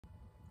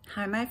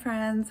Hi my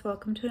friends,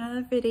 welcome to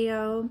another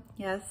video.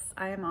 Yes,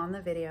 I am on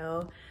the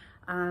video.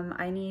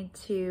 I need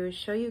to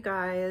show you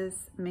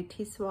guys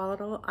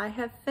Mictecacihuatl. I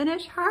have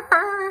finished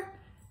her.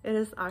 It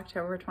is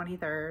October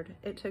 23rd.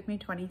 It took me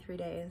 23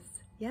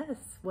 days.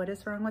 Yes, what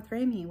is wrong with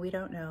Rami? We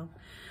don't know.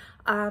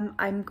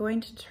 I'm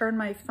going to turn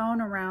my phone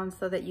around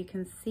so that you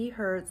can see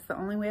her. It's the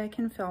only way I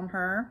can film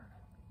her.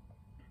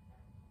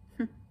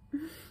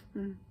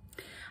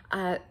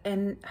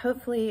 And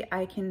hopefully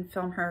I can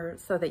film her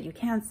so that you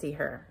can see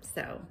her.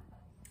 So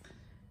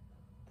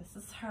this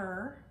is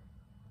her.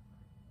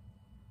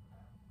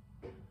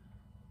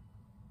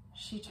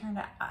 She turned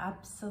out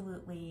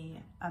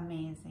absolutely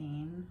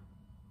amazing.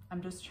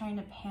 I'm just trying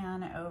to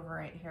pan over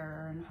it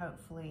here and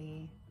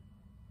hopefully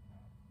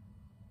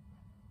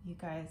you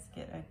guys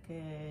get a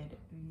good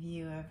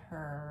view of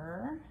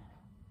her.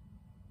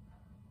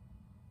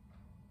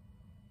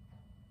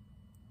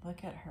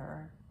 Look at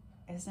her.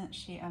 Isn't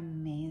she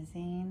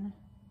amazing?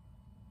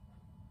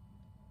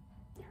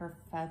 Her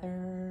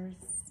feathers.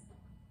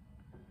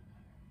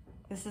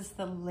 This is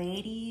the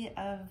Lady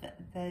of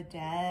the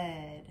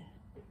Dead.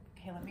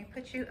 Okay, let me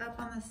put you up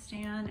on the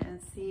stand and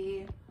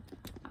see.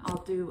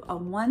 I'll do a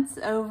once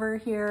over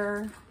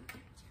here.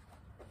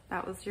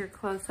 That was your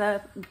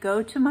close-up.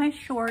 Go to my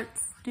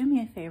shorts. Do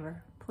me a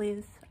favor,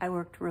 please. I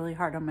worked really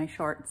hard on my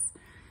shorts.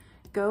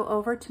 Go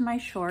over to my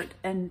short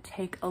and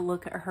take a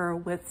look at her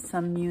with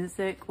some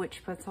music,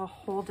 which puts a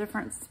whole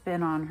different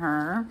spin on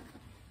her.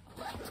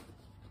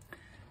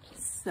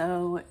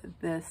 So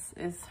this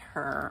is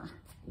her.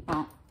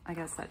 Well, I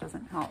guess that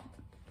doesn't help.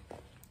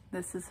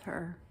 This is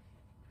her.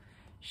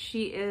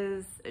 She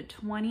is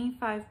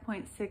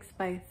 25.6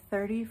 by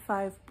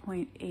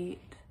 35.8.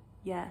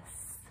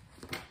 Yes,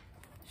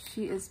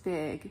 she is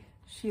big.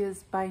 She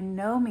is by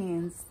no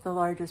means the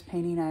largest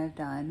painting I have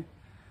done,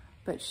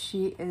 but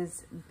she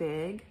is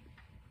big.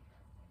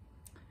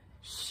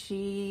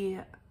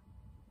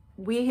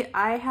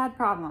 I had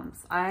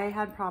problems. I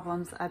had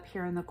problems up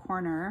here in the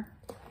corner.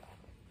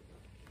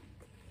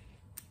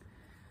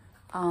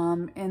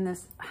 In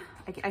this,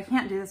 I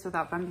can't do this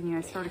without bumping you,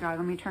 I swear to God.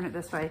 Let me turn it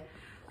this way.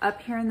 Up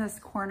here in this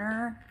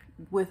corner,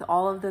 with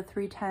all of the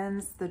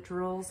 310s, the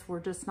drills were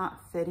just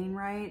not fitting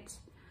right.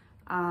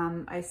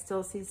 I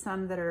still see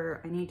some that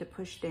I need to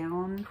push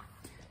down.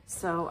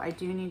 So I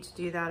do need to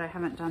do that. I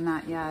haven't done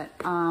that yet.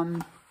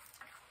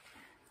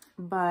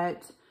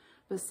 But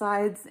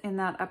besides in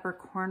that upper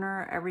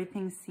corner,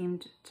 everything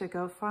seemed to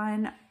go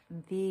fine.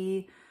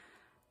 The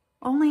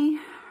only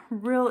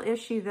real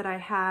issue that I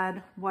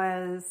had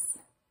was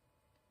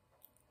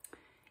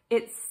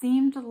it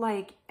seemed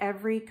like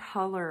every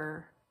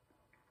color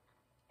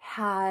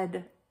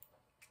had,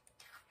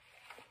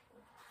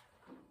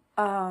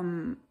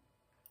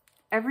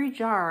 every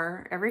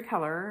jar, every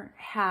color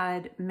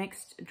had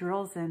mixed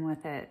drills in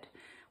with it,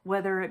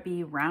 whether it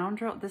be round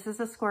drill. This is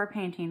a square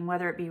painting,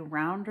 whether it be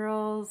round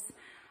drills,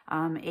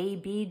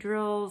 A-B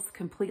drills,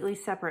 completely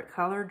separate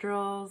color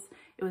drills.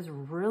 It was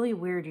really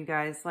weird, you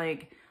guys.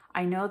 Like,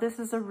 I know this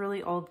is a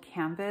really old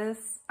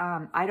canvas.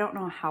 I don't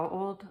know how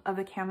old of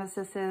a canvas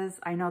this is.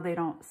 I know they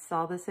don't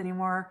sell this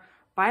anymore.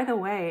 By the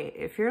way,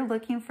 if you're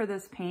looking for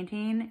this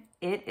painting,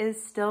 it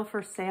is still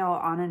for sale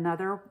on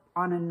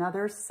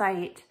another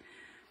site.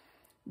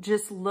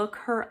 Just look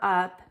her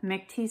up,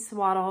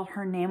 Mictecacihuatl.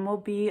 Her name will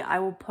be, I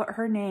will put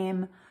her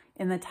name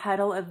in the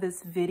title of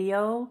this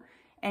video,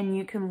 and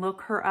you can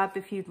look her up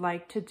if you'd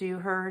like to do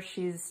her.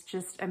 She's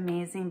just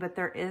amazing, but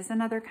there is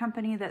another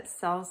company that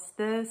sells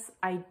this.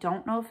 I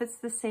don't know if it's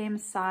the same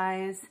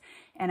size,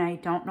 and I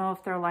don't know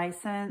if they're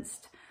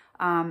licensed.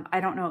 I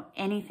don't know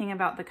anything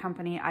about the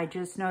company. I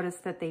just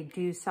noticed that they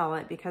do sell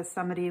it because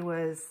somebody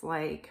was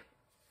like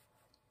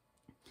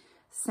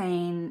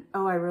saying,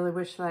 oh, I really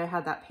wish that I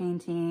had that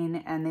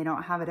painting, and they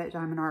don't have it at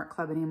Diamond Art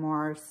Club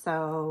anymore.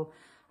 So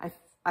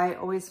I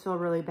always feel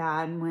really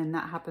bad when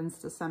that happens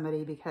to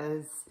somebody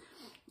because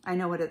I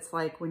know what it's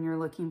like when you're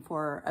looking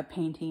for a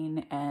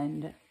painting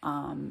and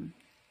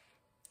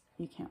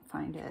you can't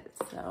find it.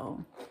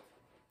 So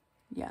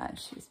yeah,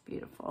 she's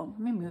beautiful. Let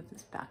me move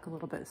this back a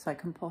little bit so I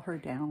can pull her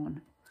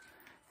down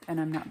and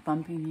I'm not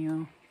bumping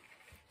you.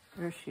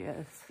 There she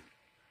is.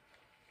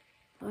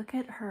 Look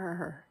at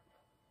her.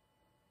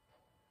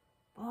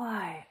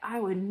 Boy, I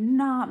would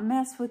not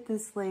mess with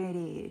this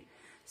lady.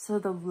 So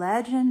the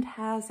legend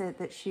has it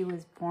that she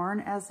was born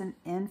as an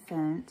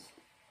infant.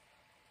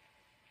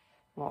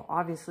 Well,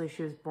 obviously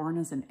she was born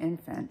as an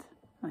infant.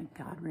 My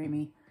God,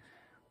 Rami.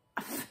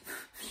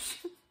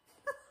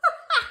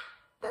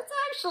 That's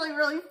actually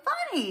really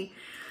funny.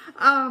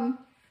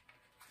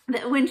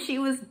 That when she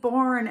was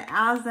born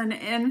as an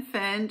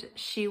infant,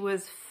 she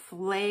was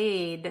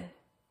flayed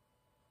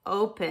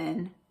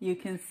open. You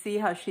can see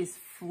how she's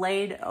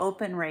flayed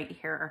open right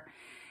here.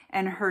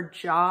 And her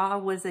jaw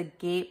was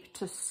agape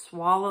to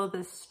swallow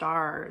the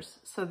stars.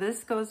 So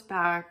this goes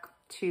back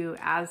to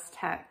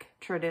Aztec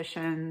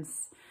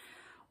traditions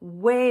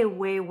way,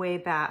 way, way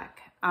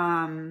back.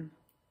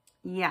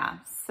 Yeah,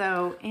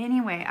 so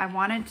anyway, I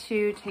wanted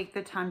to take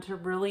the time to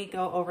really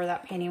go over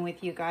that painting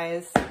with you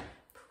guys.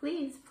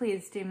 please,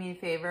 please do me a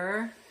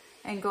favor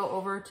and go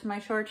over to my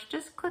shorts.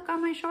 Just click on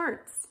my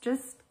shorts.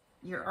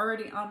 You're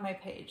already on my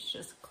page.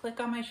 Just click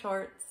on my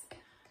shorts.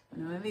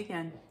 I'm gonna move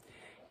again.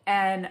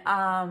 And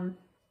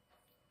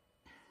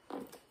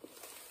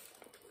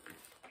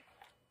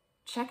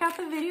check out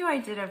the video I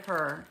did of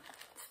her.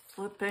 It's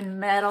flipping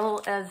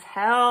metal as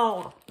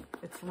hell.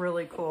 It's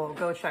really cool.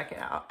 Go check it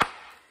out.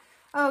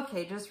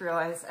 Okay, just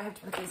realized I have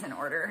to put these in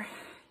order.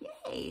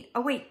 Yay.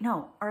 Oh wait,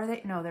 no. Are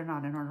they? No, they're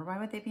not in order. Why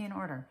would they be in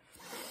order?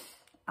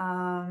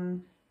 I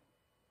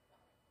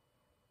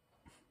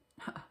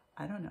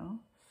don't know.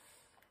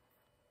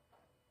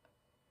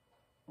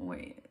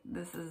 Wait,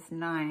 this is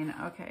 9.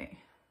 Okay.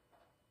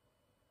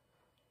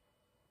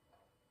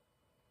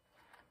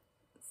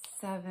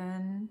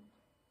 7.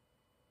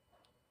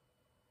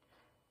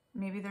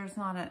 Maybe there's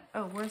not a...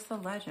 Oh, where's the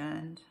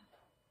legend?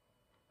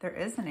 There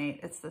is an 8.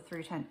 It's the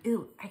 310.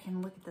 Ooh, I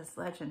can look at this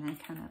legend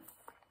and kind of...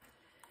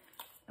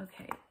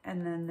 Okay,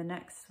 and then the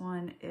next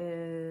one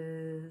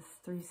is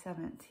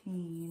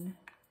 317.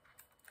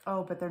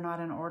 Oh, but they're not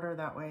in order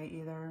that way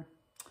either.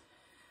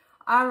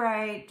 All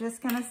right,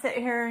 just gonna sit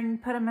here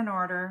and put them in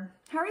order.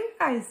 How are you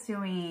guys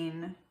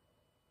doing?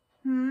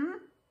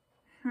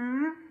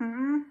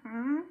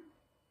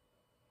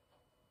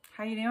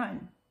 How you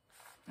doing?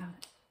 Oh,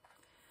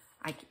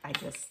 I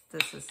just,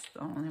 this is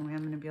the only way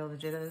I'm gonna be able to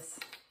do this.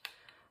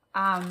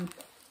 Well,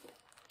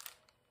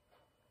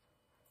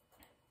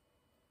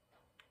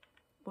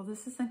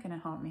 this isn't gonna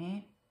help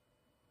me.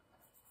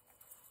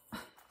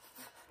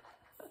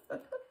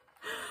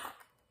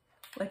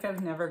 Like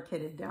I've never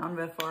kidded down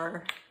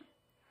before.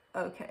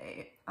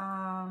 Okay,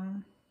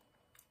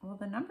 well,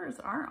 the numbers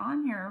are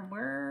on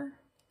here.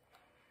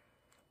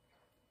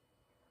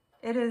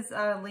 It is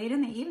late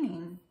in the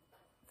evening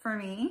for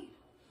me.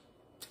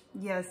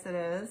 Yes, it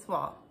is.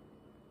 Well,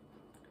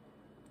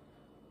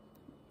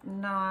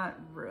 not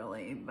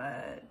really,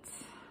 but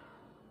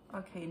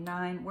okay,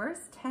 9.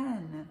 Where's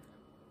 10?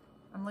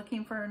 I'm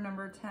looking for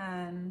number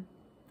 10,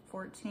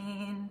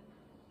 14,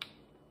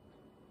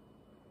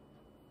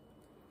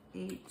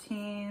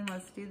 18.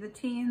 Let's do the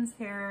teens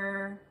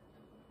here.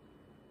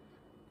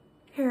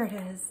 Here it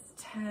is,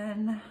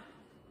 10,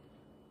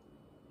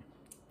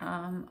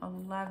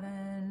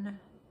 11.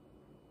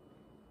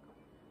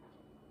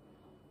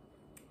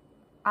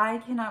 I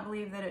cannot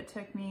believe that it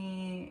took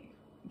me,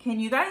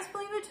 can you guys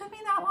believe it took me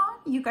that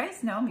long? You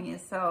guys know me,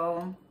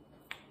 so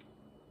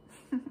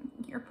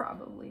you're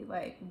probably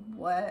like,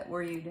 what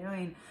were you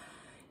doing?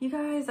 You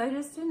guys, I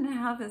just didn't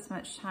have as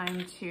much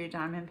time to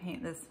diamond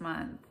paint this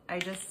month. I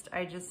just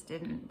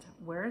didn't.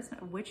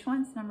 Which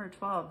one's number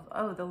 12?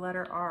 Oh, the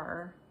letter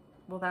R.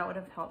 Well, that would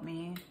have helped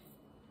me.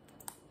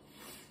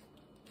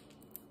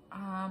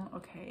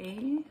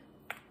 Okay.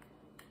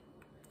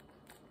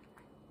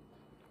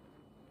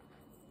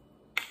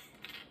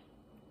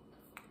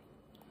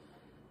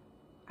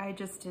 I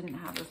just didn't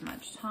have as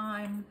much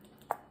time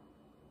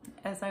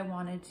as I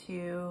wanted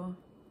to.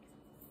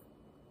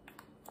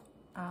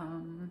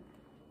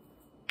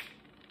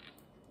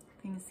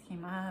 Things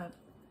came up,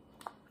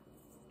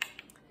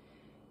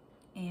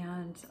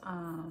 and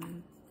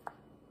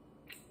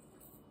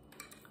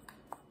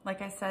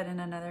like I said in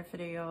another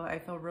video, I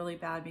feel really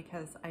bad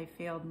because I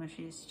failed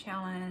Mushy's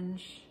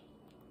challenge.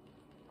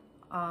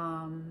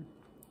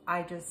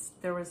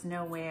 There was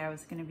no way I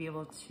was going to be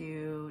able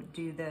to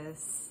do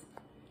this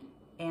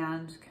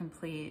and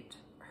complete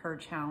her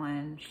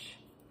challenge.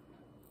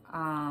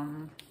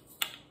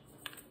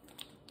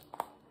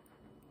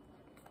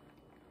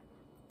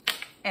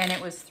 And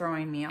it was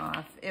throwing me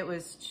off. It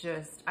was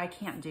just, I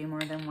can't do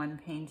more than one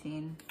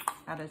painting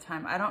at a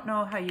time. I don't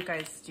know how you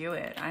guys do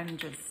it. I'm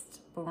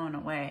just blown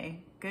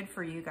away. Good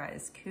for you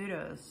guys.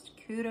 Kudos,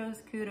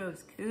 kudos,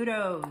 kudos,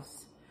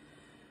 kudos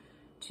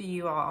to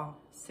you all.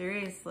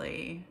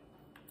 Seriously.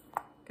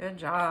 Good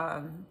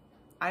job.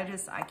 I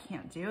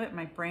can't do it.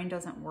 My brain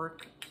doesn't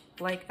work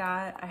like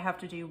that. I have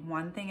to do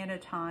one thing at a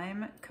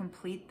time,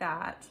 complete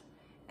that,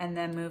 and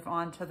then move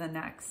on to the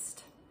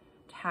next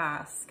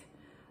task.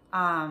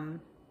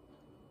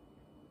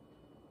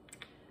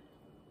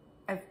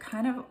 I've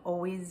kind of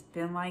always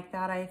been like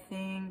that, I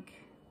think.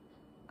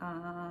 I've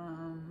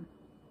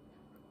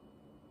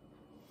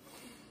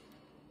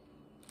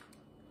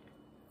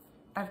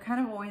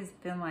kind of always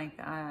been like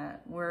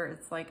that, where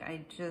it's like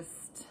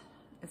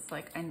it's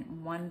like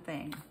one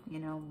thing, you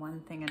know,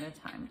 one thing at a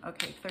time.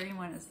 Okay,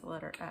 31 is the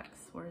letter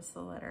X. Where's the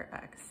letter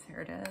X?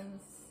 Here it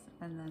is.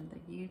 And then the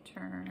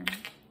U-turn.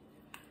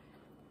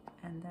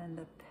 And then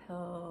the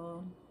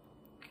pill.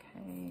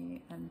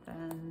 Okay, and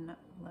then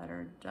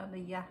letter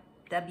W.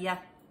 W.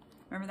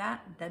 Remember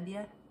that?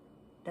 W.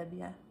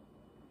 W.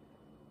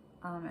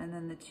 And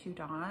then the 2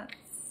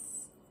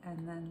 dots.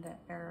 And then the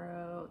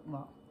arrow.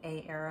 Well,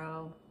 a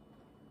arrow.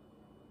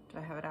 Do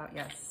I have it out?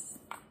 Yes.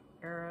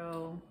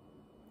 Arrow.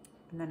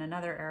 And then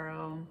another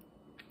arrow.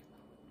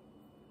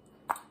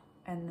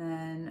 And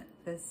then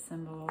this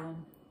symbol.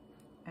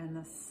 And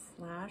the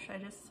slash. I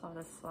just saw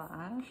the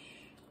slash.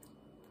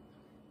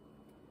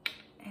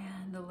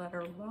 And the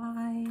letter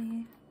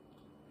Y.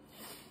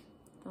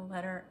 The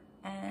letter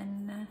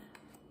N.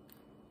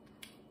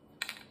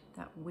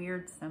 That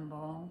weird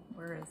symbol.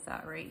 Where is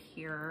that? Right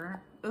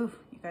here. Ooh,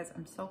 you guys,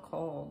 I'm so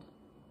cold.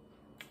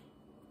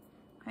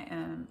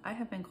 I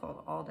have been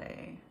cold all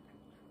day.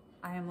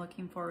 I am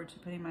looking forward to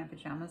putting my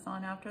pajamas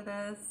on after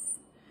this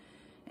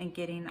and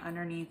getting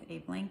underneath a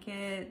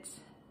blanket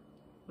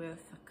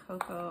with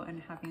cocoa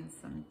and having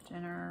some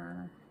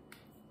dinner.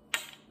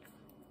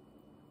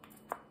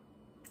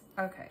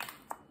 Okay,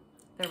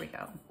 there we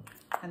go.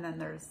 And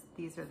then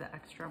these are the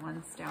extra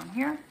ones down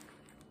here.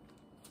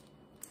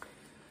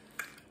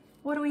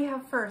 What do we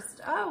have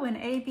first? Oh, an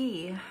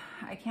AB.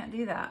 I can't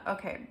do that.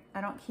 Okay,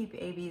 I don't keep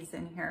ABs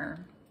in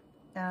here.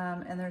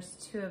 And there's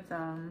 2 of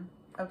them.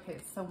 Okay,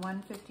 so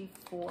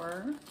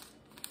 154.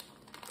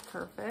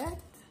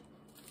 Perfect.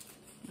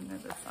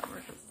 Move this over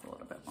just a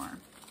little bit more.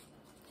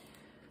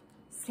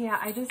 So yeah,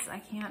 I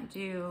can't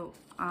do,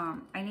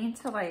 I need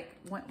to like,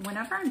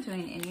 whenever I'm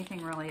doing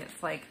anything really,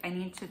 it's like, I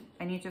need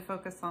to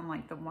focus on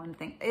like the one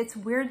thing. It's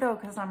weird though,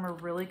 because I'm a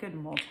really good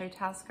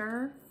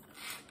multitasker.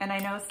 And I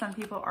know some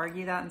people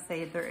argue that and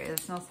say there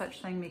is no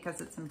such thing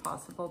because it's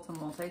impossible to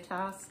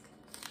multitask.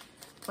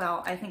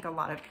 Well, I think a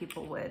lot of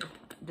people would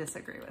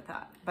disagree with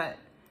that, but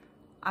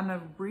I'm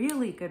a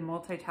really good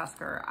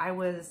multitasker. I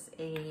was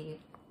a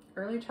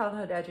early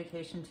childhood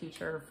education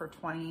teacher for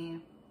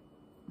 20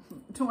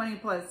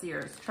 plus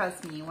years.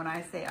 Trust me when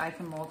I say I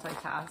can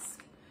multitask,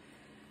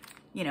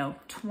 you know,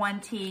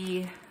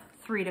 3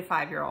 to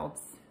 5 year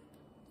olds.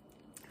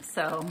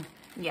 So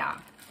yeah,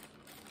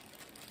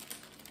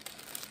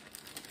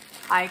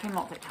 I can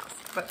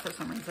multitask, but for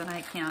some reason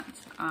I can't.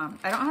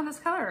 I don't have this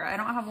color. I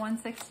don't have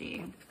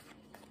 160.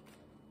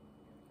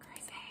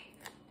 Crazy.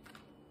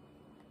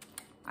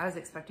 I was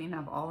expecting to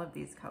have all of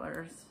these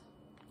colors.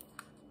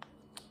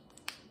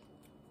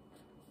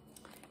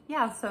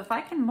 Yeah, so if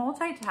I can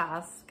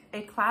multitask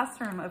a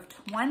classroom of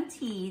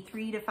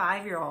 23 to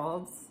 5 year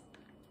olds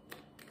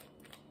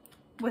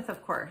with,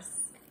 of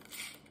course,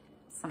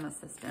 some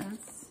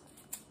assistance,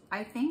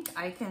 I think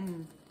I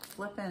can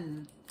flip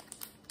in,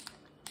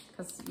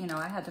 because, you know,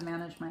 I had to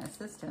manage my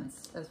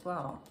assistants as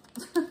well.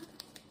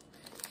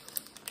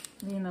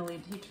 Being the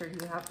lead teacher,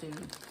 you have to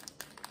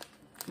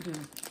do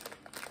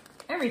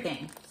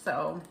everything,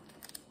 so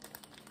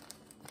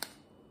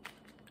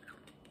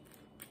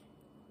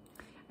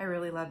I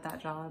really loved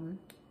that job.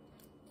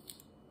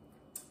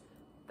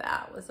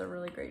 That was a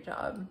really great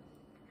job.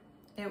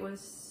 It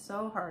was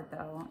so hard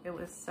though. It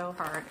was so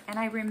hard. And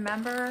I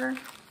remember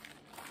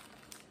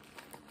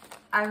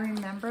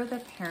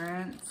the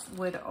parents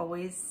would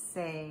always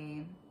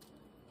say,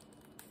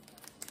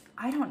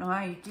 I don't know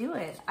how you do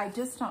it. I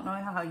just don't know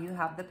how you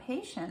have the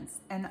patience.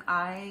 And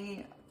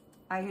I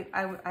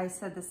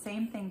said the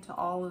same thing to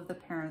all of the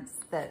parents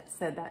that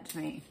said that to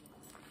me.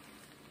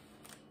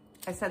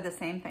 I said the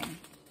same thing.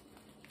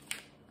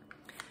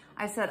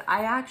 I said,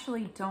 I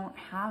actually don't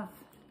have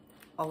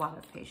a lot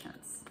of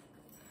patience.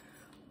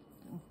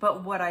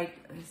 But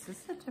is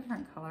this a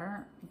different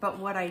color? But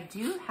what I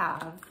do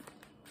have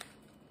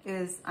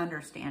is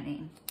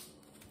understanding.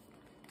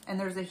 And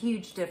there's a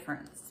huge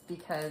difference,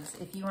 because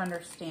if you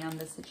understand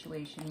the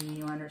situation and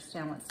you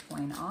understand what's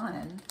going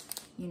on,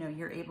 you know,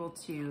 you're able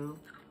to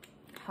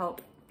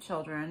help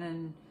children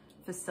and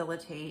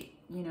facilitate,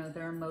 you know,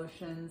 their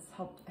emotions,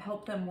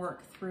 help them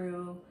work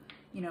through,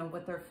 you know,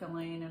 what they're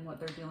feeling and what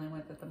they're dealing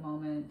with at the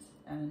moment,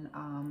 and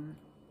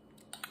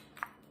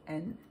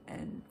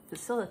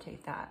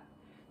facilitate that.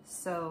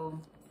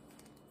 So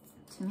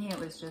to me, it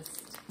was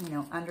just, you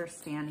know,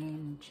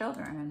 understanding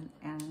children,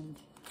 and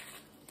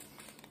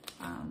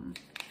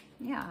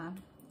yeah,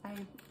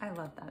 I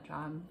love that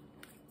job.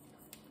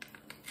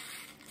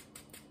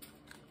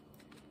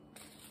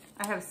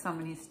 I have so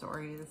many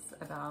stories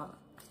about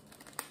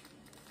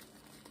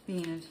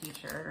being a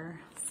teacher,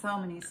 so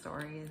many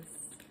stories.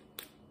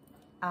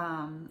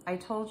 I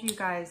told you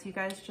guys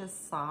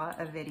just saw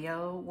a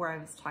video where I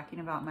was talking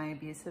about my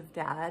abusive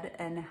dad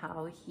and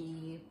how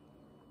he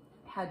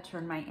had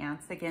turned my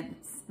aunts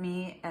against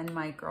me and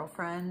my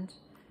girlfriend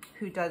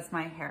who does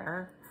my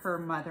hair, her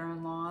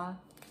mother-in-law.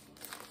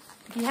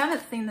 If you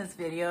haven't seen this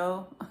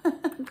video,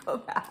 go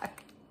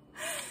back.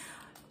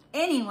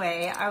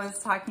 Anyway, I was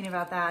talking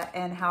about that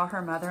and how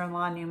her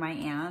mother-in-law knew my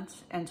aunt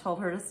and told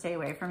her to stay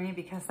away from me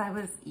because I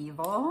was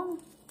evil.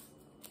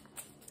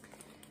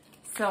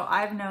 So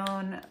I've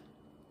known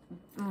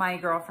my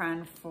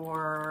girlfriend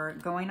for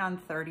going on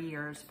 30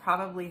 years,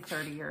 probably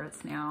 30 years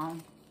now.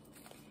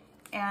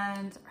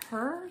 And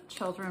her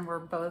children were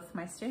both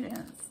my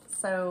students.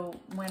 So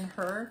when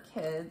her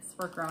kids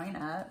were growing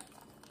up,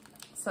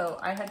 so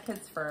I had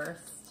kids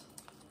first.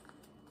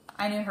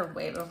 I knew her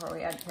way before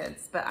we had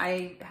kids, but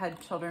I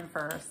had children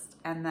first.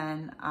 And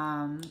then,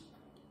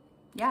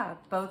 yeah,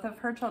 both of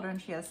her children,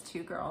 she has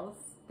 2 girls.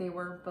 They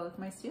were both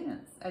my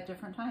students at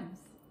different times.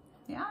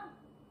 Yeah.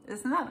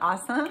 Isn't that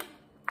awesome?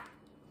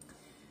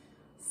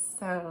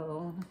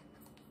 So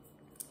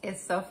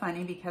it's so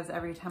funny because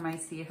every time I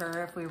see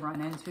her, if we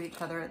run into each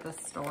other at the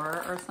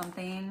store or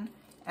something,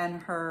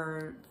 and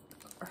her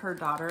her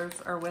daughters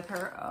are with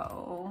her.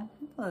 Oh,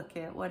 look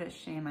at, what a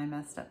shame I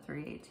messed up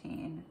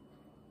 318.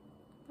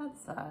 That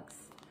sucks.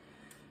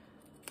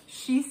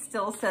 She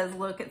still says,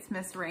 look, it's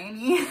Miss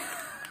Rainey.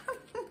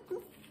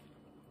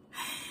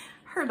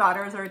 Her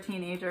daughters are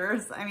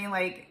teenagers. I mean,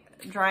 like,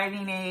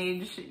 driving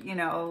age, you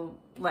know,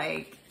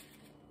 like,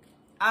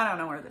 I don't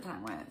know where the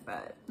time went,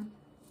 but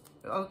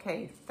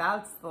okay,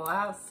 that's the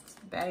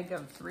last bag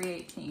of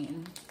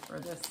 318 for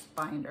this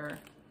binder.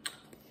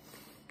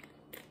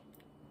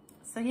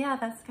 So yeah,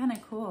 that's kind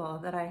of cool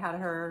that I had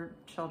her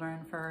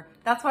children for,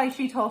 that's why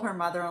she told her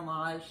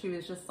mother-in-law, she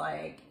was just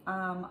like,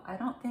 I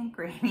don't think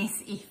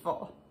Grammy's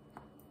evil.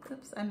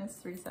 Oops, I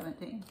missed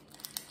 317.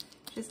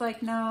 She's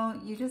like,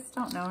 no, you just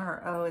don't know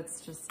her. Oh,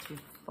 it's just too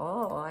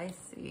full, I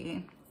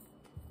see.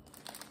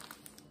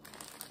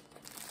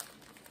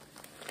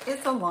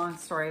 It's a long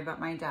story, but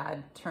my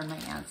dad turned my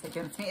aunts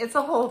against me. It's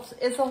a whole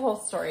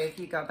story if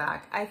you go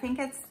back. I think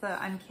it's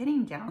I'm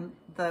getting down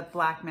the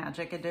Black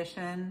Magic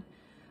edition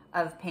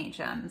of Paint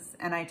Gems,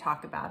 and I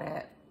talk about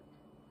it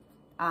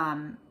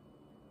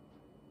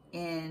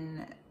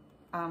in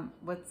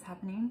what's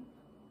happening.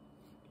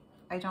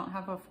 I don't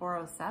have a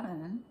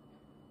 407.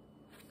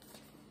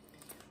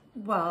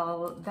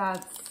 Well,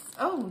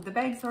 oh, the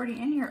bag's already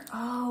in here.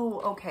 Oh,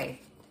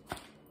 okay.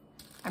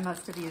 I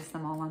must have used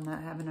them all on the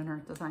Heaven and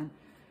Earth design.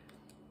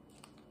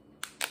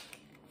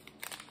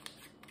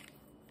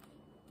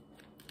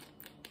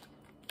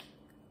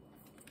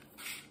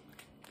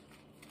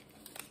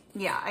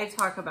 Yeah, I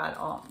talk about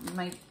all,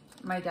 my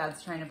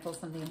dad's trying to pull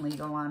something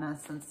legal on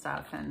us and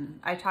stuff,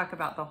 and I talk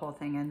about the whole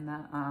thing in the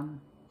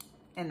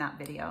in that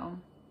video.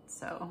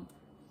 So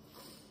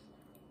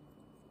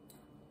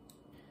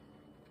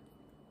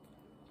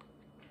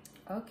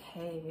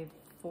okay,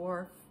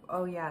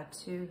 oh yeah,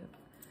 too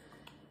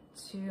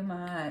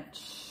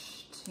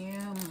much.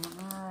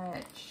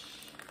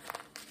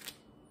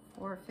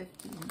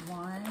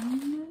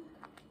 451.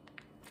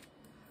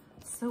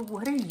 So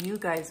what are you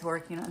guys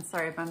working on?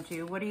 Sorry, I bumped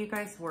you. What are you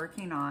guys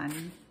working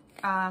on?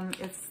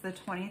 It's the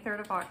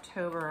 23rd of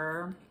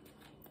October.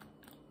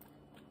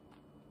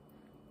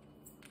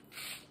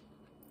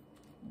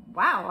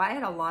 Wow, I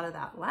had a lot of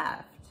that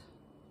left.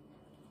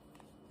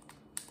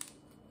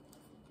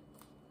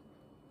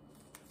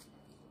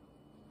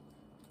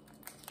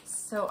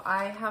 So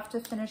I have to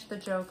finish the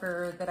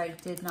Joker that I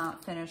did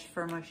not finish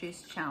for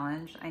Mushy's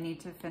challenge. I need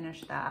to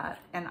finish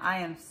that. And I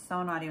am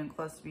so not even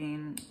close to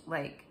being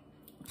like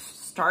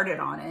started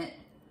on it.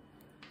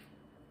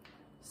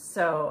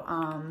 So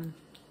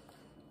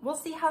we'll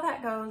see how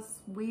that goes.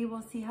 We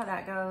will see how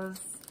that goes.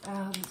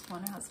 Oh, this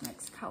one has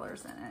mixed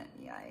colors in it.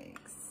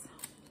 Yikes.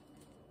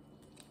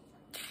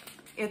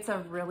 It's a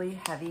really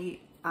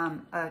heavy,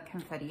 a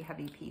confetti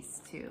heavy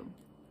piece too.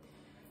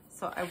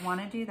 So I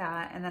want to do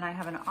that. And then I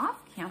have an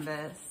off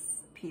canvas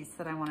piece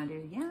that I want to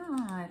do. Yeah,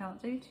 I don't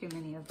do too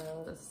many of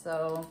those.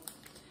 So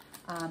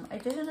I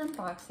did an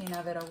unboxing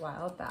of it a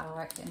while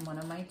back in one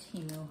of my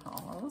Temu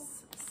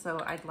hauls. So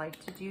I'd like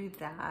to do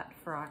that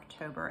for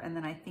October. And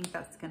then I think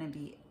that's going to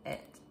be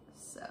it.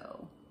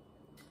 So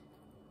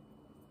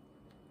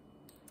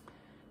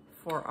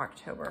for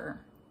October.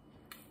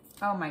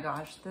 Oh my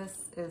gosh,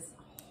 this is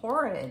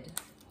horrid,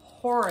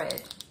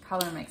 horrid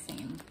color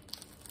mixing.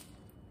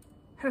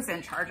 Who's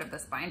in charge of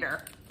this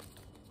binder?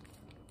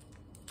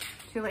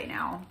 Too late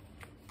now.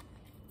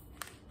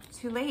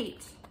 Too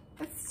late.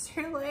 It's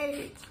too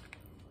late.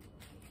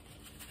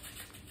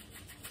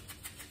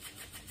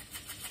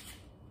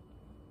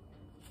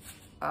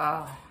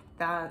 Oh,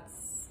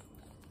 that's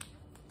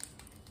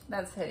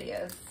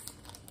hideous.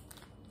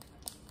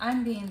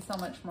 I'm being so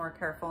much more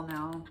careful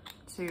now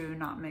to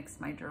not mix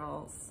my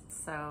drills.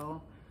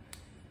 So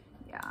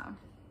yeah.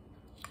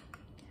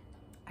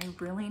 I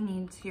really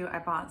need to, I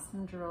bought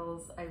some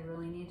drills. I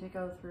really need to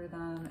go through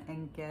them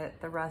and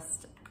get the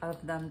rest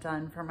of them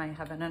done for my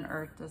Heaven and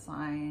Earth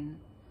design.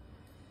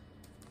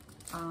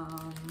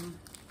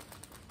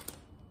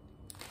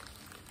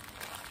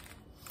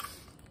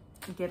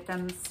 Get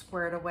them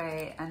squared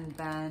away and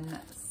then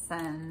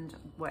send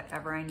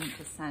whatever I need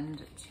to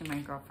send to my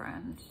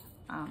girlfriend.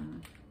 I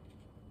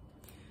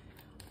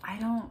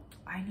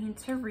need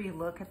to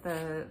relook at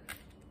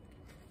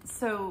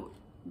so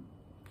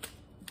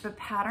the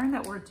pattern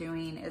that we're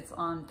doing is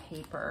on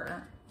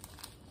paper.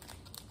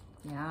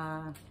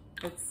 Yeah,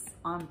 it's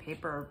on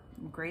paper,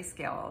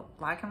 grayscale,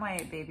 black and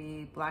white,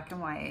 baby, black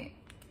and white.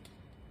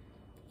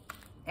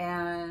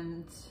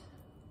 And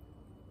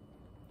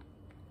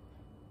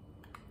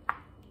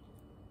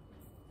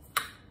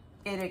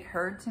it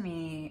occurred to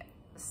me,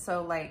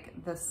 so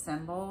like the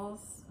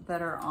symbols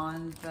that are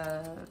on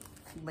the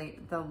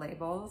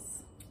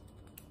labels,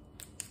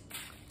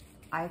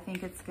 I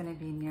think it's going to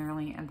be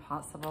nearly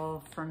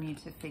impossible for me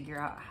to figure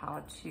out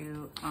how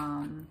to,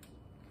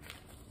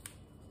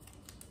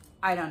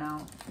 I don't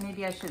know,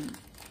 maybe I shouldn't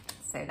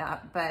say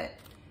that, but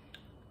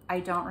I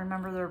don't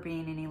remember there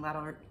being any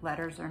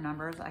letters or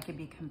numbers. I could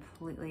be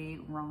completely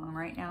wrong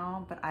right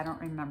now, but I don't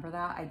remember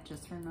that. I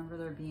just remember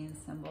there being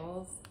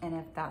symbols. And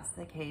if that's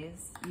the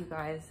case, you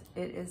guys,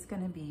 it is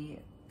going to be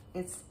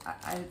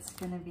it's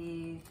gonna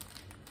be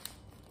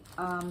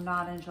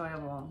not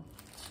enjoyable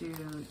to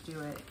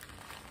do it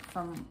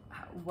from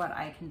what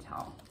I can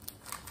tell,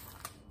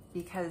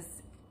 because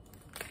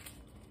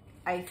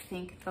I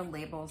think the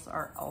labels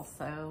are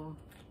also,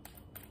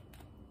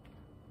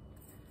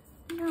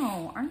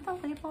 no, aren't the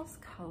labels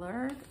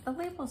colored? The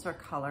labels are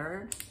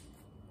colored.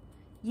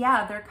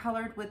 Yeah, they're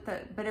colored with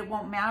the, but it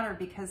won't matter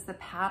because the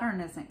pattern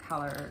isn't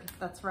colored.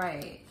 That's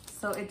right.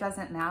 So it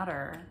doesn't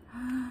matter.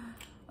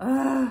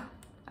 Ugh.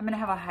 I'm gonna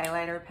have a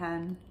highlighter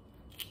pen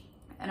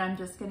and I'm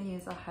just gonna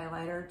use a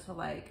highlighter to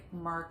like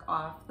mark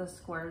off the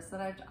squares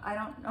that I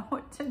don't know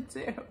what to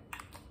do.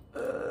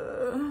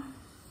 Ugh.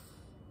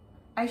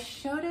 I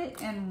showed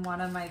it in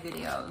one of my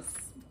videos,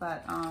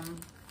 but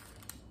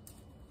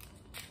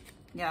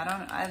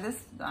yeah, I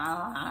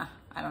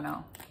don't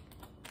know.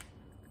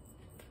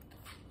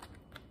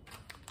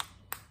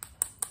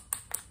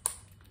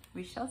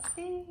 We shall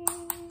see.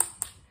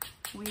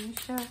 We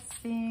shall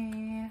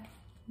see.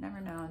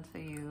 Never know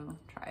until you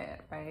try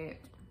it, right?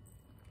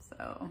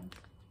 So,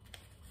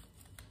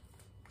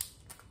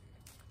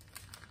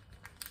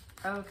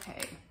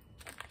 okay.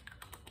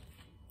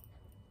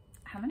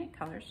 How many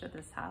colors did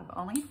this have?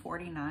 Only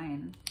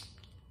 49.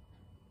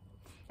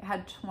 It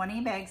had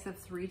 20 bags of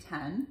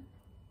 310.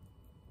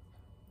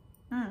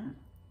 How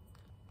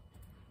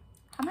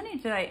many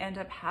did I end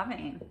up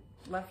having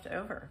left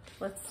over?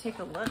 Let's take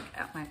a look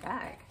at my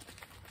bag.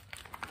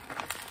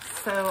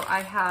 So I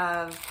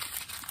have,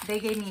 they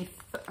gave me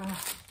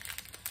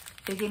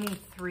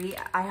three,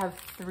 I have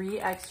 3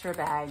 extra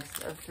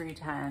bags of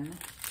 310.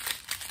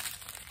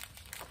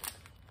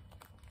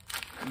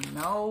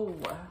 No.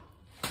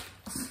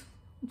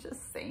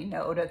 Just say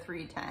no to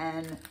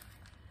 310.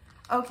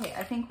 Okay,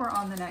 I think we're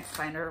on the next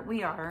binder.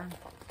 We are.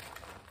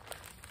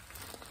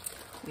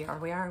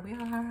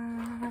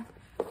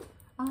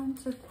 On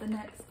to the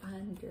next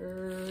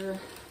binder.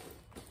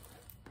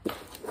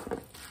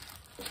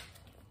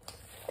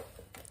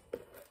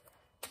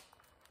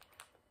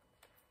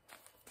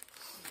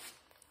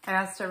 I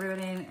asked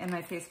everybody in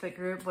my Facebook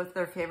group what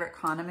their favorite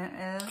condiment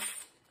is.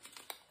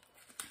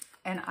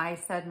 And I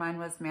said mine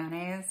was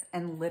mayonnaise.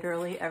 And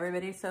literally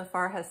everybody so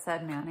far has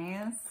said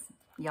mayonnaise.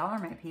 Y'all are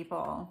my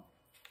people.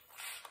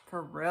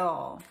 For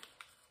real.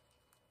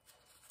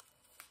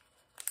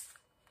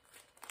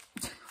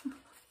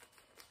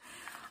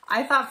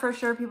 I thought for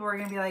sure people were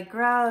going to be like,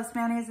 gross,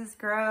 mayonnaise is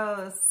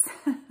gross.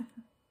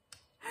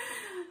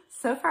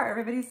 So far,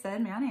 everybody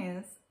said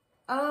mayonnaise.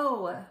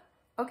 Oh,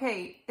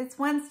 okay. It's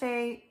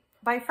Wednesday.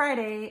 By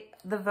Friday,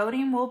 the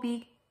voting will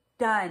be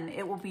done.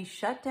 It will be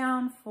shut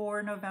down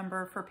for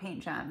November for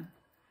Paint Gem.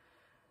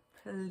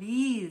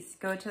 Please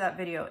go to that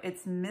video.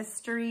 It's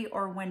mystery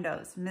or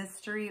windows.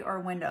 Mystery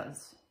or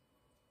windows.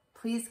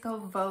 Please go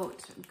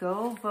vote.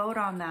 Go vote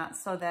on that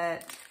so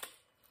that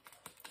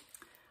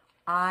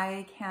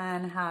I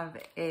can have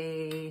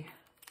a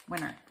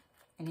winner.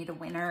 I need a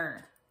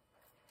winner.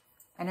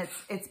 And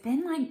it's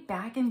been like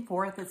back and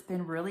forth. It's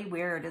been really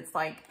weird. It's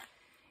like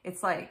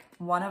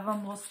one of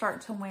them will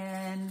start to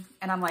win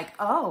and I'm like,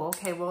 oh,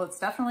 okay, well, it's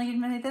definitely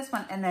gonna be this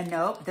one. And then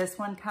nope, the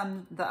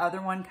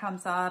other one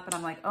comes up and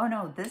I'm like, oh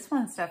no, this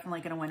one's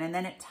definitely gonna win. And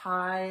then it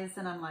ties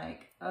and I'm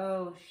like,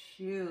 oh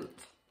shoot.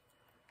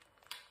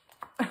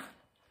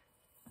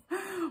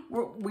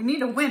 We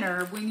need a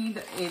winner. We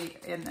need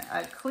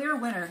a clear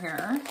winner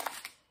here.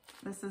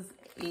 This is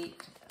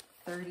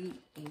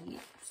 838.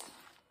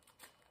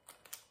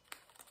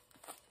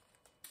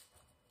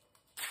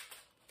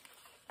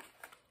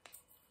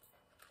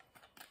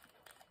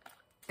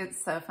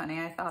 It's so funny.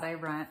 I thought I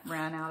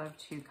ran out of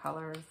 2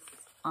 colors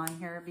on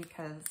here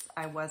because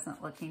I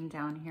wasn't looking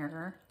down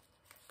here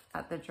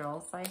at the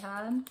drills I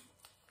had.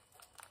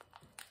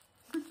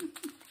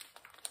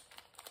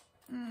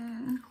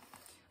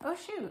 Oh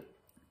shoot.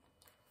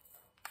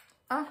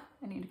 Ah,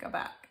 I need to go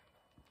back.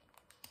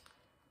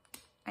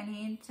 I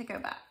need to go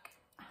back.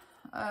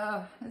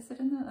 Is it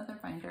in the other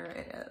binder?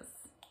 It is.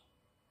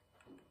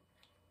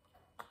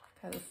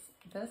 Because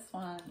this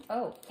one,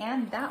 oh,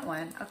 and that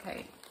one,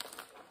 okay.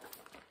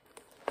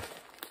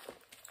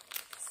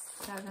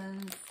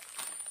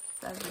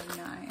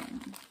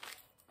 779.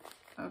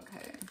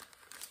 Okay.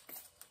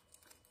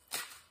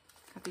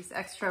 Got these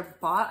extra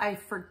I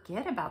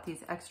forget about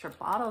these extra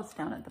bottles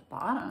down at the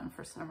bottom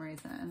for some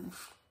reason.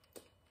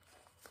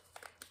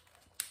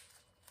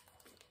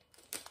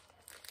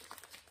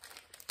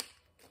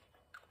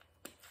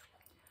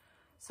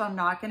 So I'm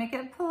not going to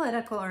get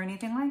political or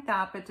anything like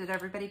that, but did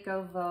everybody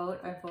go vote?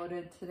 I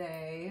voted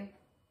today.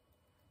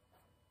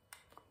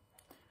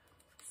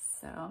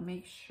 So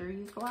make sure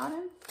you go out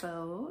and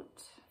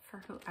vote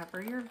for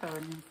whoever you're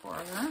voting for.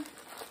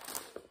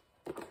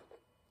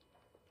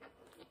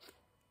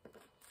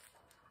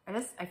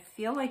 I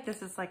feel like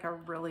this is like a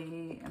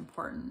really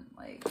important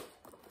like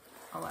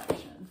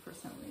election for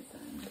some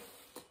reason.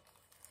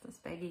 This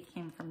baggie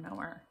came from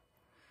nowhere.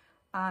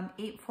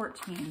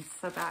 814,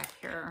 so back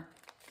here.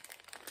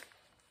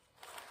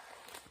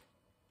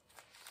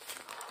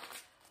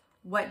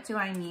 What do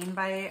I mean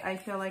by I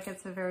feel like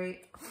it's a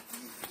very...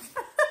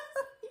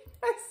 You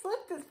guys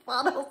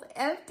bottle's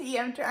empty.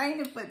 I'm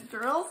trying to put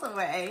drills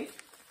away.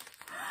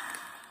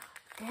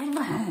 Good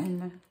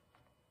one.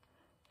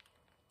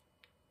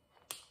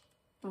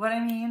 What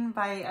I mean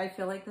by I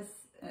feel like this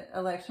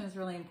election is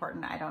really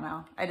important, I don't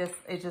know.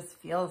 It just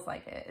feels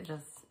like it. It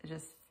just,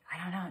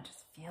 I don't know. It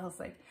just feels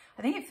like,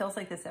 I think it feels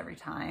like this every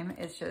time.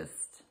 It's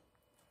just,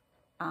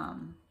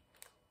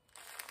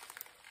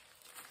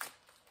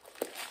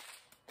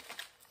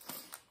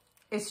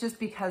 it's just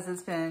because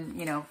it's been,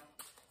 you know,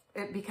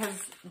 because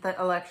the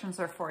elections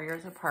are 4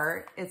 years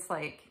apart, it's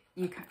like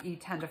you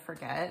tend to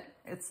forget.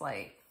 It's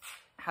like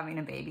having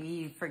a baby,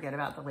 you forget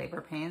about the labor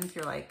pains.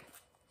 You're like,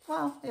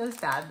 well, it was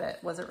bad,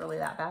 but was it really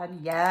that bad?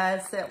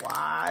 Yes, it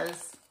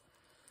was.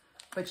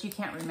 But you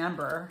can't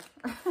remember.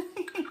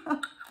 You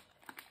know?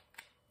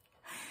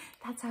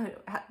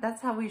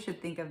 That's how we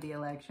should think of the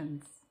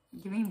elections.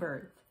 Giving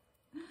birth.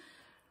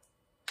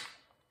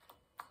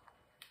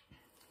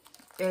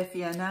 If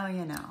you know,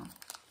 you know.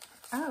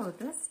 Oh,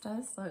 this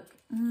does look,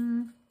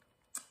 no,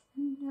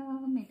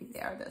 maybe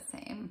they are the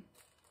same.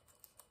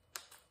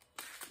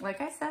 Like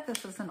I said,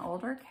 this is an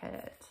older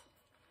kit.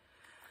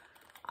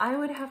 I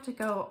would have to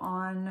go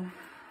on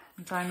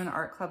Diamond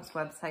Art Club's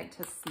website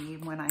to see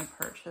when I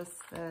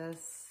purchased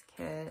this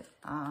kit.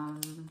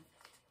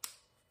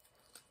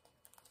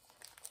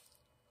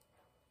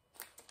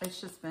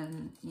 It's just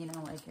been, you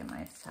know, like in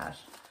my stash.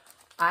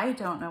 I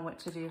don't know what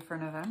to do for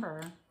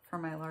November for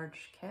my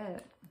large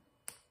kit.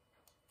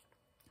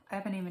 I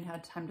haven't even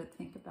had time to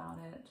think about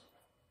it.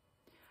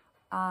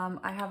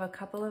 I have a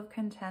couple of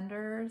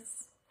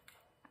contenders.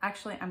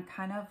 Actually, I'm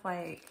kind of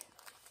like,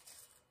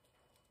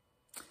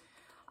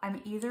 I'm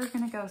either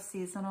going to go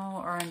seasonal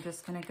or I'm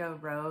just going to go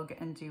rogue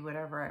and do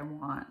whatever I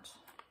want.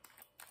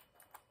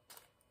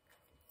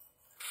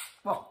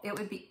 Well, it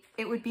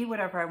would be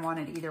whatever I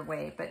wanted either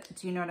way, but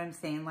do you know what I'm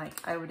saying?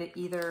 Like I would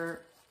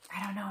either,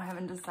 I don't know, I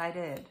haven't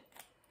decided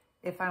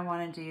if I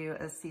want to do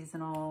a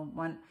seasonal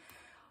one.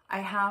 I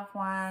have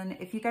one,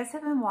 if you guys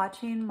have been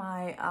watching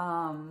my,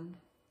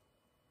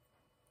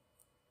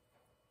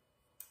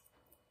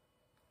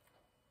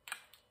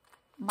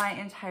 my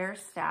entire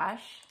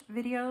stash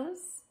videos,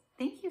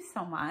 thank you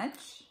so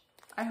much.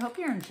 I hope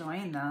you're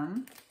enjoying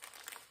them.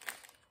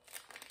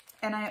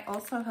 And I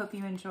also hope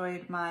you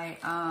enjoyed my,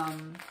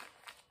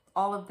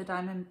 all of the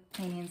diamond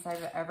paintings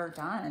I've ever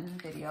done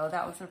video.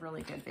 That was a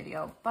really good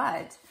video,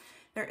 but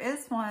there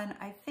is one,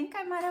 I think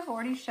I might have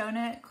already shown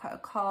it,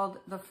 called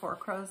The Four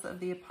Crows of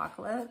the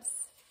Apocalypse.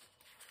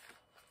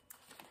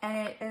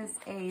 And it is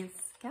a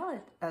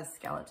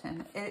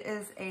skeleton. It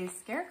is a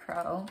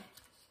scarecrow.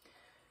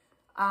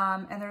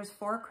 And there's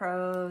 4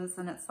 crows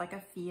and it's like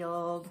a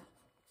field.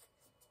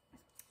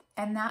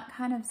 And that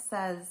kind of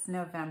says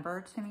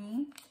November to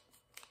me.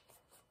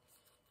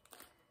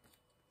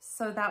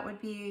 So that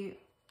would be,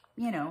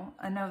 you know,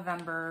 a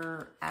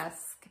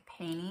November-esque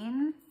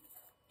painting.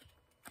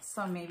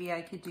 So maybe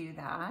I could do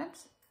that.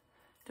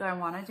 Do I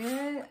want to do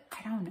it?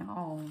 I don't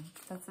know.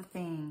 That's the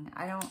thing.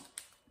 I'm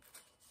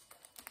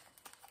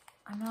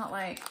not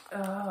like,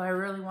 oh, I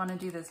really want to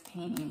do this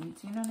painting.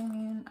 Do you know what I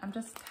mean? I'm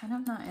just kind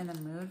of not in the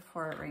mood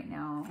for it right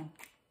now.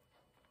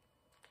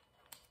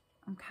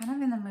 I'm kind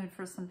of in the mood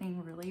for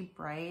something really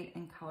bright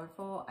and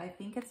colorful. I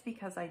think it's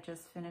because I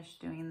just finished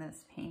doing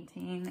this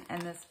painting,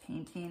 and this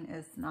painting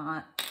is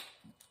not,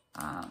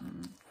 wow,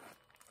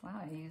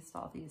 I used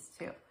all these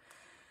too.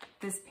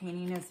 This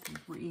painting is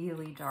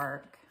really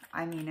dark.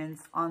 I mean,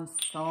 it's on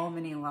so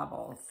many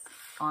levels,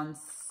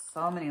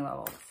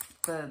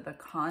 The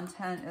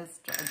content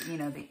is, you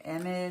know, the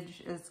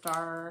image is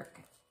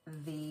dark.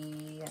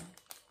 The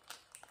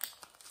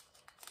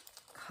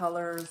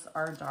colors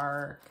are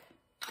dark.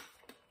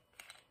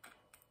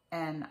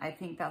 And I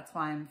think that's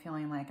why I'm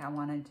feeling like I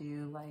want to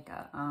do like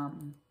a,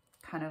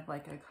 kind of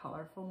like a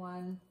colorful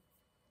one.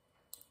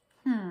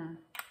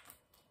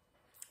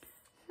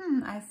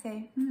 I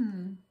say,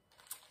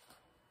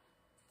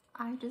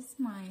 I just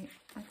might.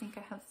 I think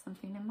I have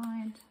something in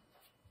mind.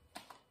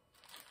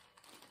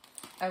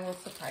 I will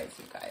surprise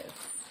you guys.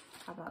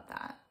 How about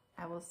that?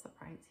 I will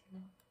surprise you.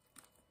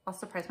 I'll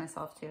surprise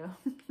myself too.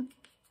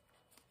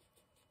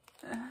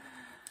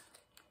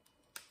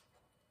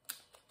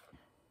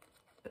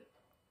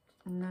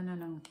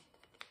 No.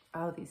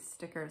 Oh, these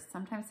stickers.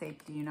 Sometimes they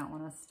do not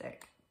want to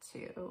stick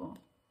to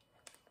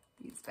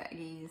these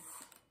baggies.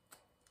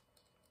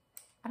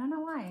 I don't know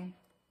why.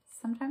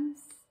 Sometimes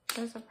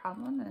there's a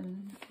problem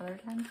and other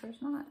times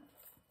there's not.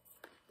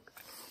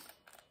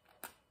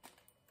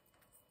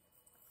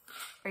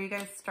 Are you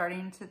guys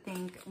starting to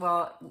think,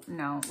 well,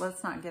 no,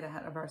 let's not get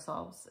ahead of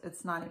ourselves.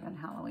 It's not even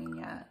Halloween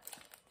yet.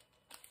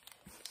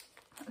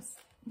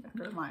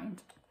 Never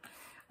mind.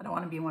 I don't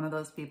want to be one of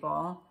those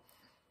people.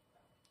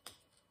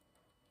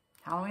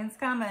 Halloween's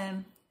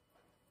coming.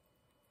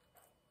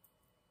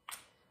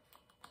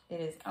 It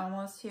is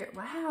almost here.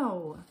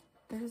 Wow,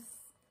 there's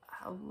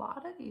a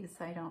lot of these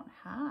I don't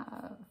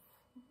have.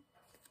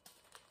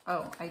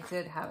 Oh, I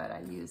did have it.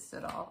 I used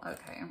it all.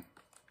 Okay.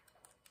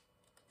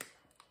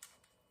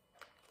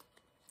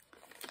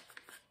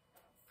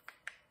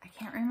 I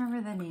can't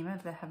remember the name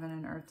of the heaven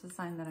and earth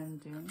design that I'm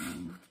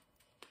doing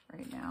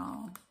right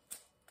now?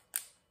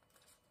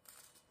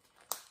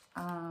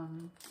 I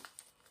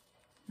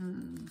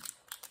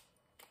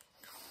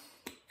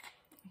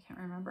can't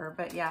remember,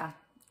 but yeah,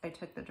 I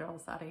took the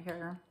drills out of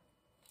here.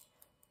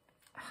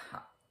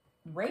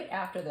 Right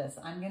after this,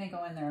 I'm going to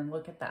go in there and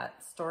look at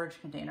that storage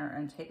container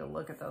and take a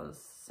look at those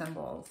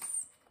symbols.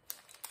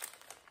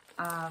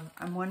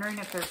 I'm wondering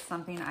if there's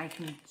something I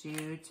can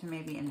do to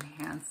maybe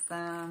enhance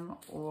them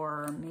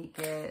or make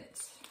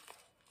it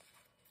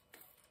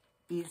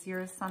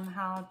easier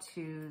somehow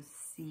to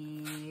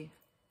see,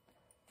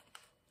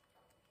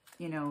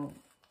 you know,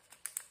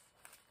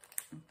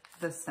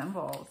 the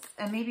symbols.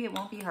 And maybe it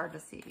won't be hard to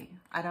see.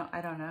 I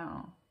don't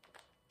know.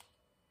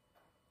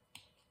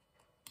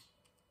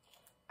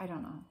 I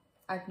don't know.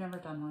 I've never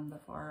done one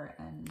before,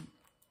 and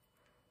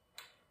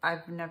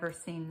I've never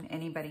seen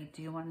anybody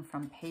do one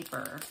from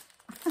paper.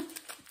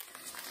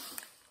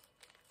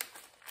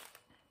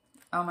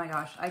 Oh my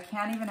gosh, I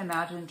can't even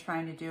imagine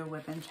trying to do a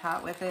whip and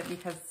chat with it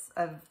because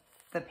of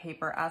the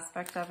paper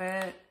aspect of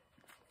it.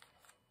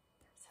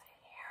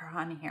 There's a hair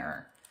on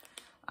here.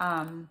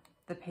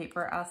 The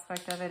paper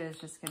aspect of it is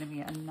just going to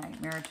be a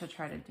nightmare to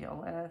try to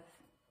deal with.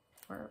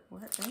 Where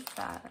is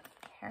that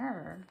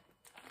hair?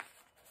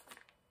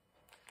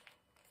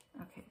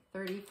 Okay,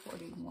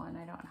 3041.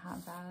 I don't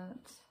have that.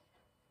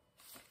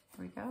 Here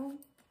we go.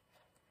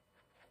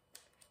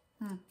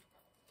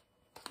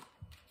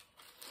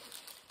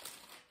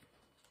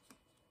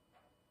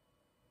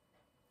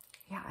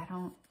 Yeah, I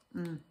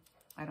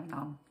don't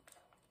know.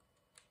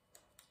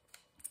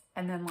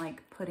 And then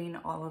like putting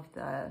all of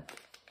the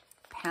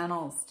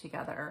panels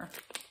together.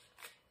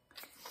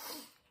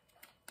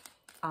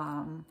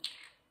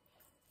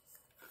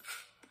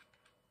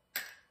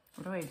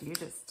 What do I do?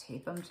 Just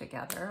tape them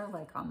together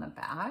like on the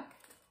back?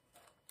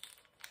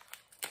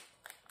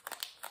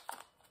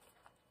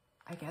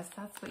 I guess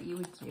that's what you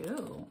would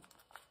do.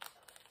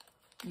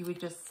 You would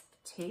just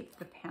tape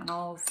the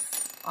panels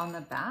on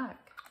the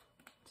back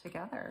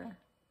together.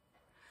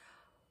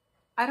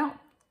 I don't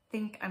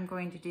think I'm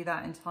going to do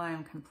that until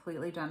I'm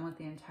completely done with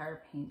the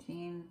entire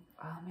painting.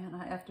 Oh man,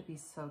 I have to be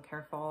so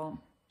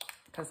careful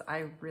because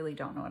I really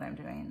don't know what I'm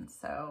doing.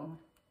 So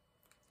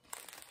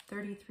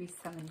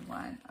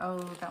 3371. Oh,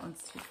 that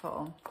one's too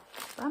full.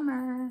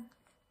 Bummer.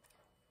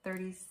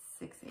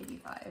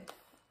 3685.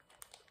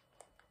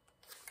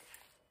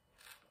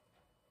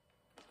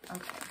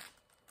 Okay.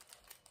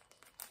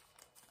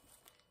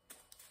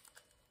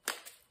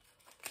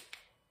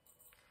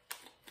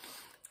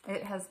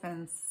 It has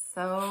been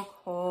so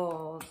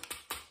cold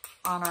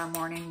on our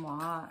morning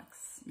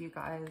walks, you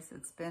guys.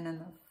 It's been in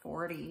the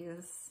 40s.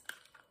 It's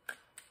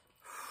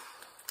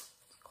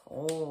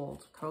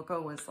cold.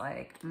 Coco was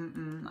like,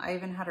 I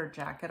even had her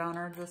jacket on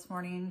her this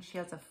morning. She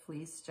has a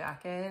fleece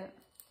jacket.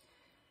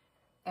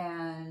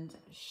 And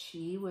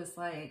she was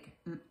like,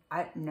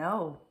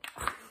 no.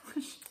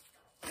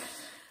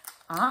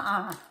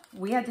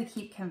 We had to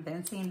keep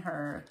convincing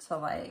her to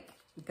like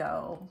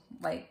go,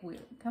 like,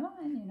 come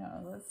on, you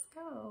know, let's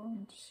go.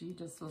 And she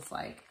just was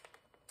like,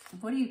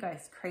 what are you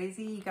guys,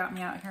 crazy? You got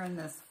me out here in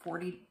this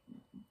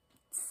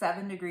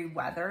 47-degree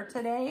weather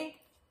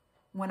today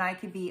when I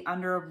could be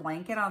under a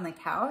blanket on the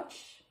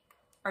couch?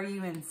 Are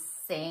you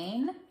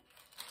insane?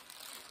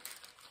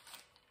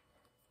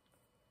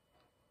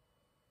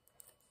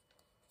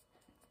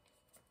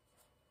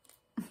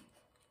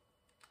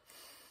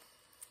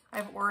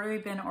 I've already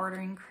been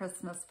ordering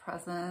Christmas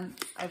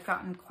presents. I've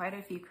gotten quite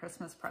a few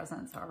Christmas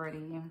presents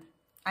already.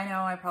 I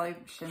know I probably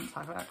shouldn't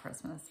talk about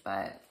Christmas,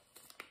 but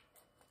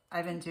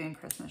I've been doing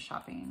Christmas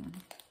shopping.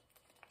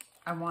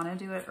 I want to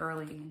do it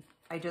early.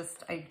 I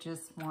just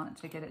want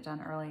to get it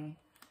done early.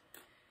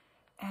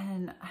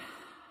 And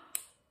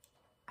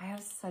I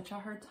have such a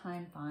hard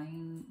time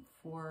buying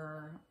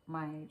for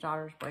my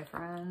daughter's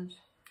boyfriend.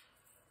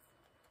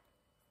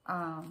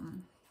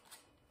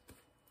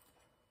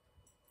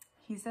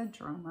 He's a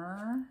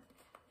drummer,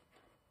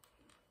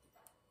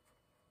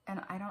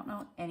 and I don't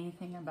know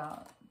anything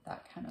about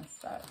that kind of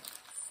stuff.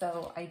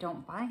 So I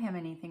don't buy him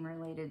anything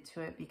related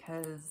to it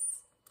because,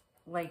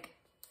 like,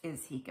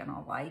 is he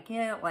gonna like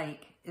it?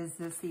 Like, is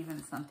this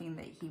even something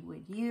that he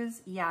would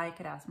use? Yeah, I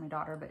could ask my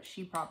daughter, but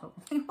she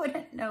probably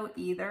wouldn't know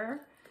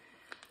either.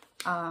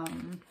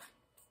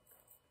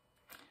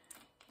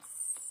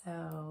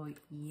 So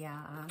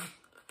yeah.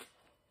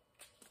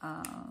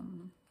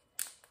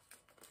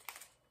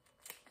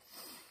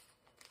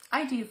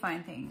 I do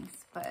find things,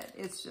 but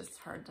it's just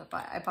hard to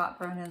buy. I bought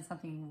Brennan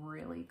something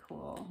really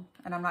cool,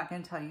 and I'm not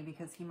going to tell you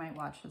because he might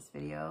watch this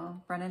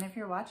video. Brennan, if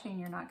you're watching,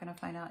 you're not going to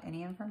find out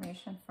any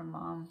information from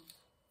Mom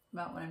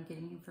about what I'm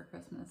getting you for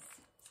Christmas,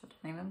 so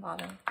don't even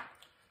bother.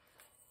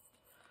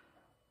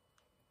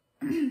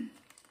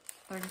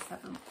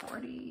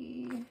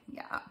 3740,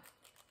 yeah.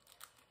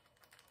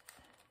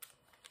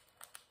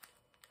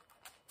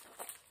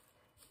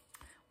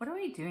 What are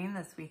we doing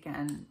this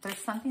weekend? There's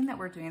something that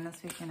we're doing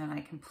this weekend and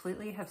I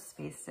completely have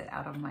spaced it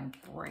out of my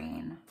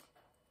brain.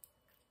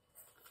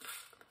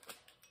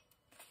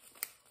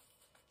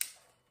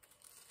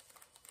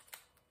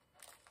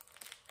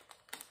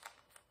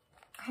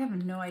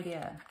 have no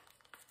idea.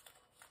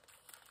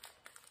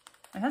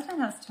 My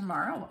husband has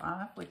tomorrow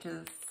off, which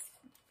is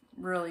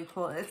really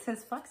cool. It's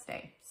his flex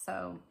day.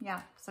 So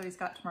yeah, so he's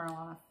got tomorrow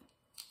off.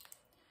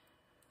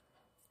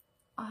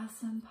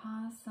 Awesome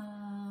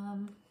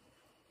possum.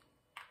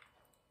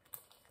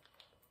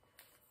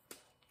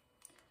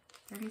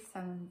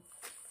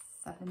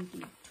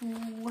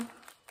 37.72.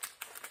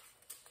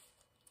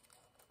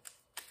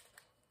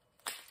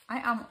 I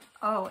am,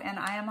 oh, and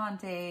I am on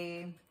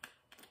day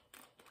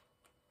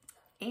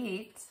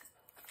 8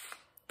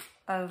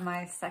 of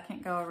my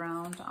second go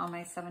around on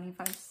my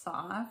 75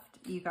 soft.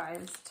 You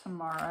guys,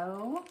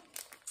 tomorrow.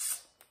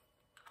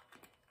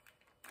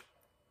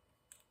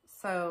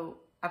 So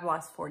I've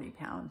lost 40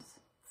 pounds,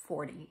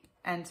 40.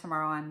 And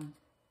tomorrow I'm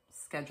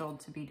scheduled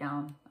to be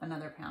down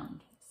another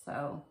pound.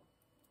 So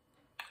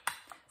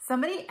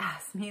somebody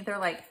asked me, they're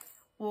like,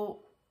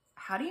 well,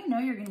 how do you know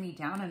you're going to be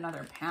down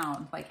another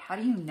pound? Like, how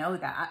do you know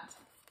that?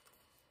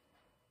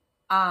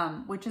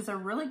 Which is a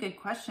really good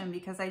question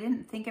because I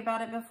didn't think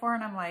about it before.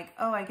 And I'm like,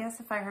 oh, I guess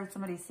if I heard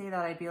somebody say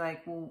that, I'd be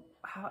like, well,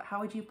 how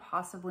would you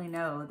possibly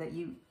know that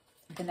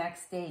the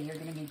next day you're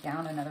going to be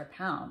down another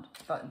pound?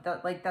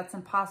 But like, that's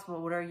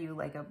impossible. What are you,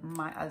 like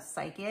a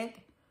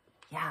psychic?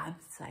 Yeah, I'm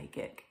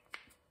psychic.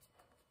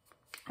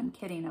 I'm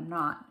kidding. I'm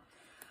not.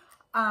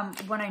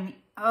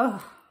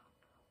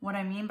 What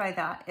I mean by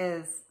that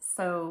is,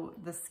 so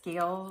the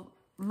scale,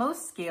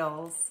 most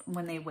scales,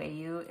 when they weigh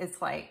you,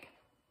 it's like,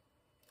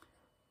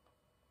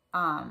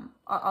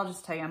 I'll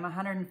just tell you, I'm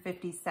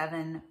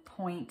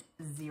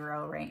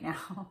 157.0 right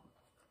now.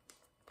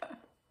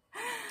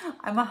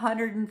 I'm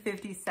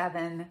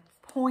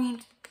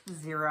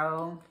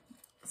 157.0.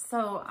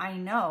 So I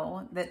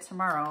know that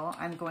tomorrow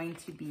I'm going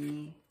to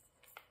be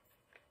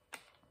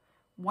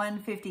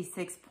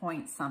 156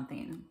 point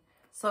something.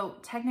 So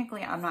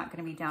technically I'm not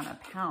going to be down a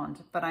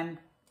pound, but I'm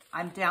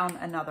down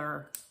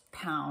another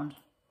pound.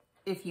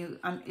 If you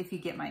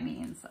get my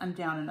means, I'm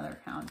down another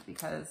pound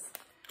because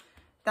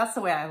that's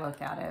the way I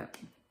look at it.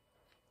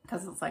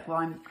 Because it's like, well,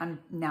 I'm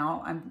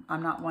not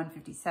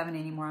 157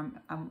 anymore.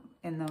 I'm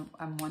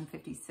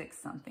 156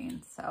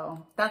 something.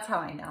 So that's how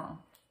I know.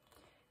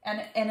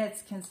 And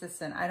it's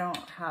consistent. I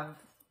don't have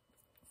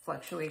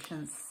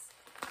fluctuations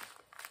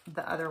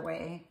the other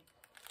way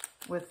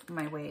with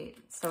my weight.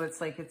 So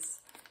it's like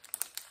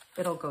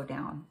it'll go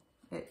down.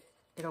 It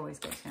always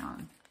goes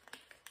down.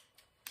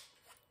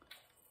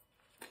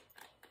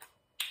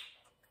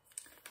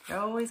 It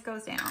always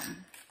goes down.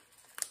 I'm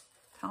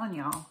telling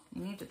y'all,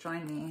 you need to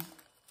join me.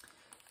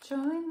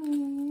 Join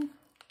me.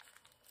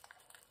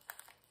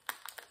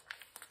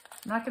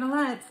 I'm not gonna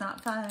lie, it's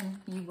not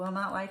fun. You will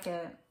not like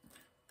it.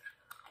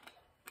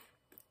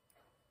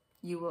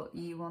 You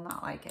will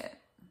not like it.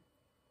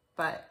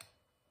 But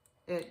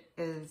it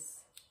is,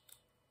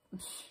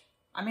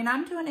 I mean,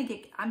 I'm doing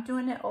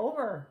it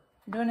over.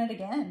 I'm doing it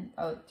again.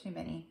 Oh, too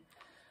many.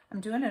 I'm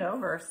doing it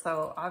over,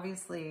 so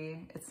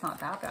obviously it's not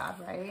that bad,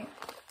 right?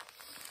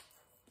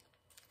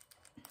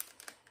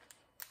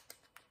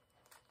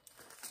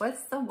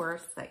 What's the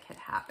worst that could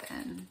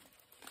happen?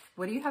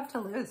 What do you have to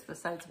lose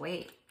besides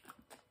weight?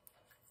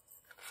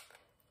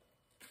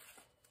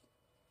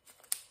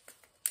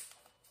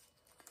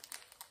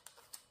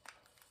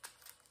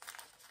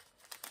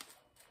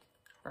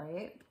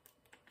 Right?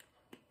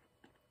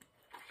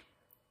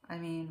 I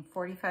mean,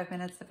 45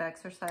 minutes of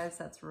exercise,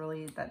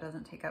 that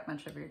doesn't take up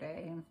much of your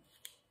day.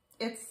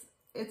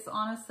 It's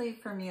honestly,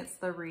 for me, it's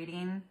the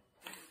reading.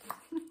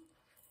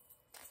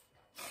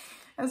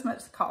 As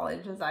much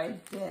college as I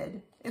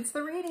did. It's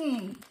the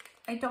reading.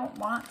 I don't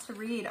want to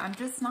read. I'm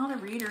just not a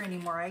reader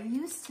anymore. I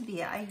used to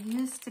be. I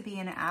used to be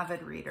an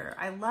avid reader.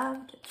 I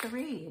loved to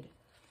read.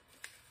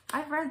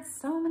 I've read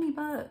so many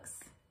books.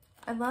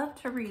 I love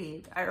to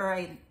read.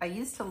 I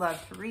used to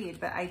love to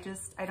read, but I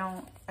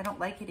don't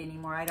like it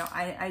anymore. I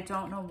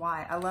don't know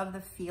why. I love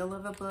the feel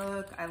of a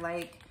book. I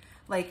like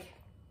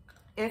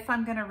if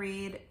I'm gonna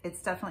read, it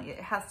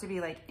has to be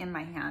like in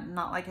my hand,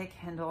 not like a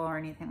Kindle or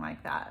anything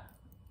like that.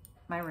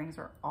 My rings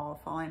are all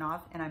falling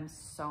off and I'm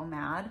so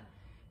mad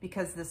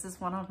because this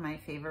is one of my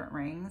favorite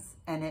rings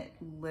and it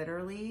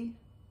literally,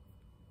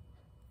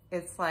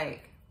 it's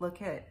like,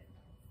 look at,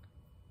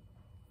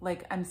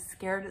 like I'm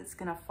scared it's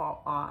gonna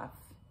fall off.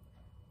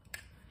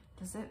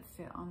 Does it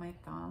fit on my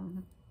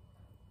thumb?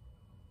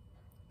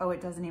 Oh,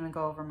 it doesn't even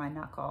go over my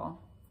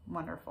knuckle.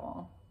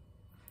 Wonderful.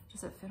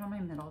 Does it fit on my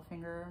middle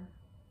finger?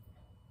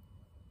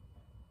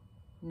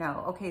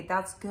 No. Okay,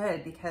 that's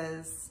good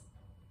because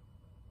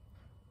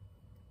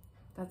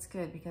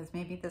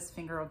maybe this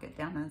finger will get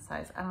down in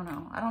size. I don't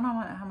know. I don't know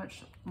how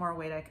much more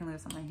weight I can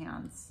lose on my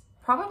hands.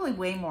 Probably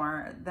way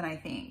more than I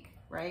think,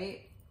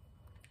 right?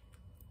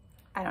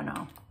 I don't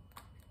know.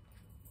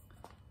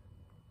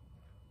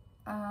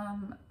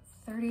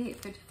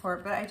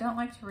 38.54, but I don't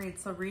like to read.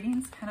 So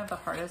reading's kind of the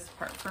hardest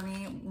part for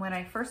me. When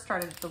I first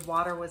started, the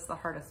water was the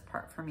hardest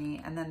part for me.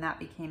 And then that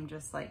became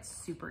just like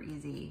super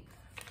easy.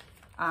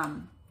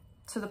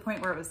 To the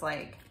point where it was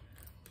like,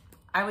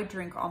 I would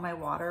drink all my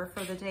water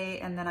for the day,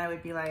 and then I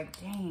would be like,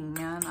 dang,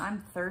 man,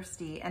 I'm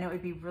thirsty. And it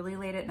would be really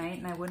late at night,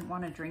 and I wouldn't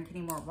want to drink any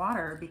more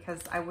water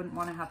because I wouldn't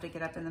want to have to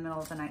get up in the middle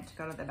of the night to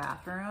go to the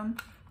bathroom.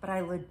 But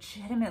I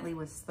legitimately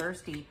was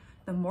thirsty.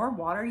 The more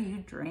water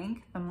you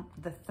drink,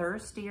 the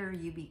thirstier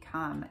you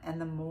become, and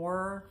the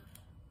more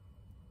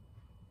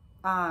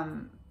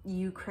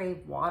you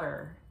crave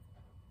water.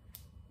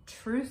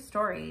 True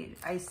story.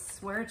 I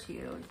swear to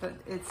you, but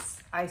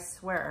I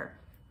swear.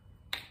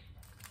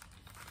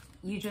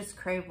 You just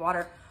crave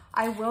water.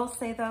 I will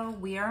say though,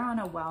 we are on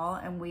a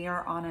well, and we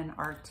are on an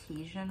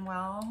artesian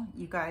well.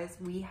 You guys,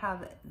 we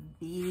have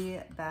the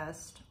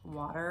best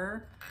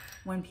water.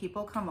 When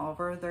people come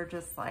over, they're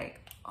just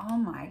like, oh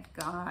my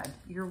God,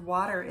 your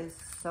water is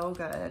so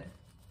good.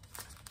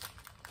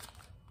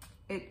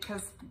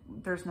 Because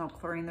there's no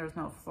chlorine, there's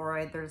no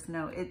fluoride, there's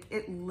no,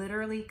 it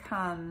literally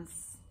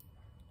comes,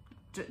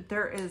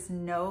 there is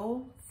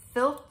no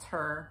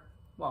filter.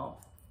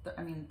 Well,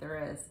 I mean,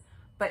 there is,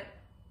 but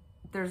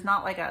there's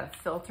not like a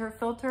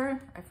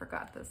filter. I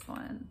forgot this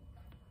one,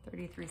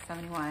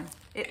 3371.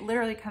 It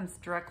literally comes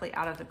directly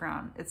out of the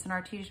ground. It's an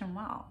artesian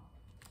well,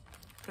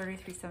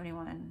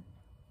 3371.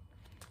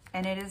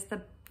 And it is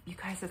you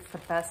guys, it's the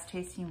best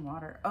tasting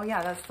water. Oh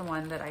yeah, that's the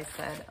one that I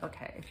said,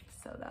 okay,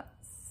 so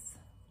that's,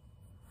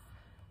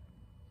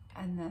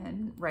 and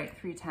then, right,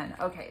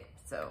 310. Okay,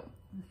 so,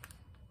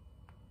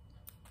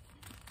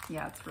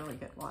 yeah, it's really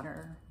good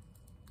water.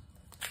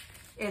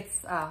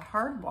 It's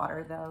hard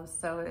water though,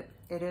 so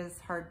it is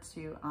hard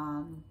to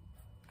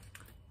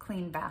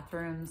clean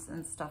bathrooms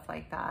and stuff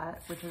like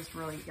that, which is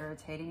really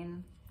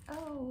irritating.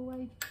 Oh,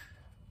 I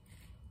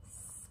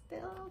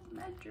spilled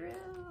my drills.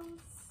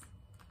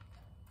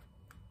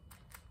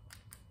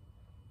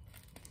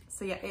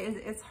 So yeah,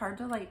 it's hard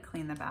to like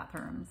clean the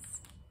bathrooms,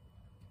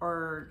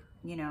 or,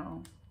 you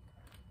know,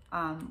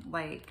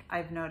 like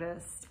I've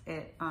noticed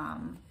it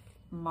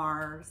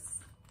mars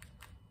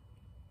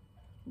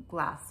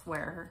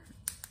glassware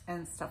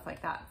and stuff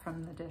like that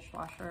from the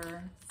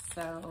dishwasher.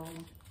 So,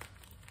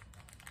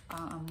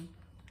 okay.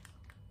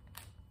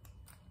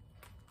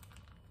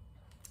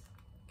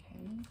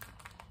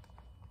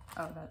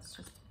 Oh, that's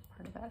just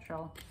part of that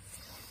drill.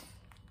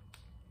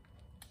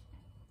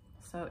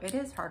 So it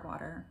is hard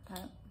water,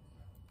 but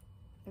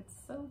it's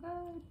so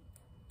good.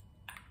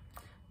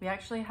 We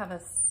actually have a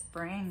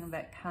spring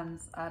that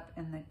comes up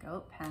in the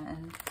goat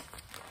pen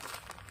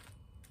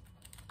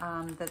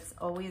that's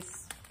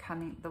always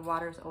coming, the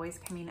water's always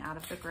coming out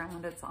of the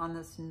ground. It's on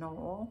this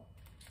knoll.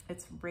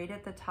 It's right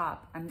at the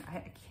top.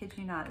 I kid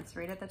you not, it's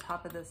right at the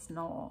top of this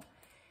knoll.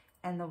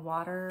 And the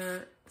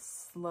water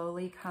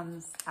slowly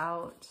comes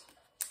out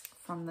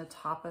from the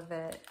top of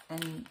it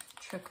and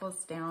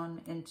trickles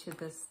down into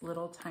this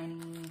little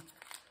tiny,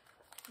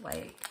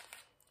 like,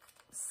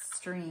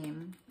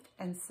 stream.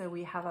 And so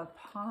we have a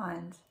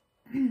pond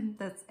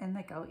that's in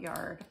the goat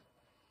yard.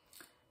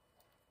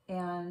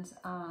 And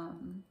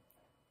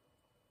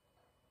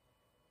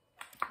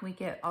we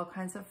get all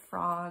kinds of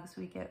frogs.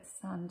 We get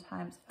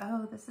sometimes,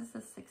 oh, this is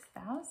a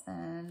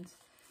 6,000.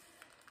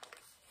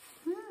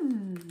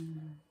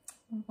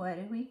 What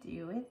do we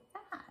do with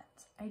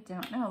that? I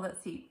don't know.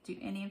 Let's see. Do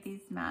any of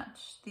these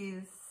match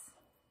these?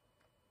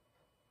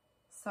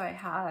 So I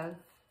have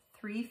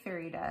 3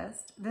 fairy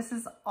dust. This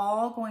is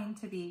all going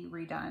to be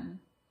redone.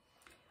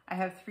 I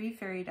have 3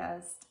 fairy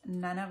dust,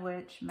 none of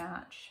which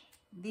match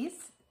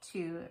these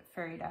 2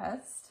 fairy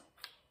dust.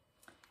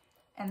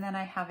 And then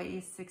I have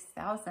a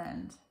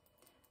 6,000.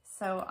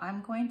 So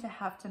I'm going to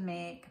have to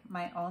make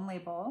my own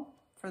label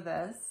for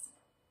this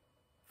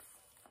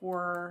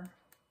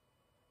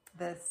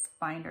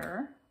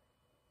binder.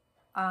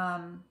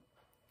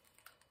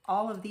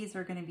 All of these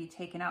are going to be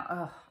taken out.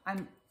 Oh,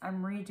 I'm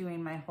redoing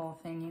my whole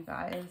thing, you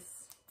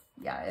guys.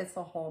 Yeah, it's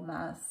a whole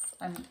mess.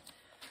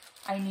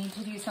 I need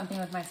to do something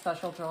with my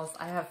special drills.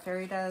 I have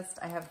fairy dust,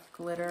 I have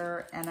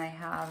glitter, and I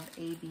have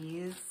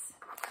ABs.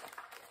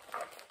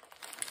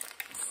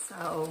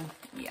 So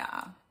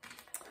yeah,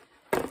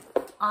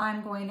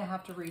 I'm going to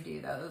have to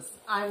redo those.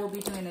 I will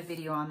be doing a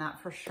video on that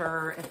for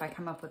sure if I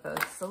come up with a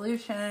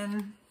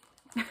solution.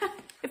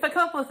 If I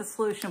come up with a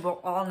solution,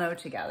 we'll all know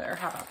together.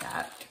 How about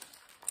that?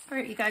 All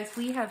right, you guys,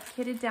 we have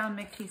kitted down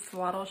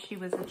Mictecacihuatl. She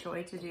was a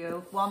joy to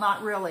do. Well,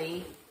 not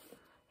really.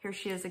 Here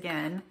she is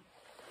again.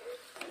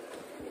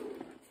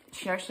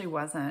 She actually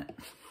wasn't.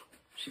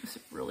 She was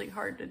really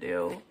hard to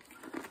do.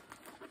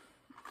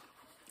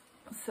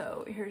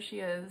 So here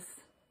she is.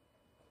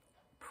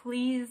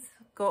 Please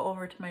go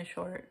over to my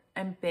short.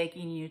 I'm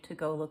begging you to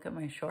go look at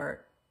my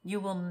short.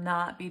 You will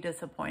not be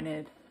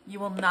disappointed. You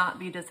will not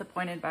be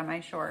disappointed by my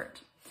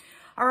short.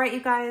 All right, you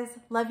guys.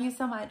 Love you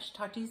so much.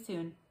 Talk to you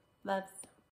soon. Loves.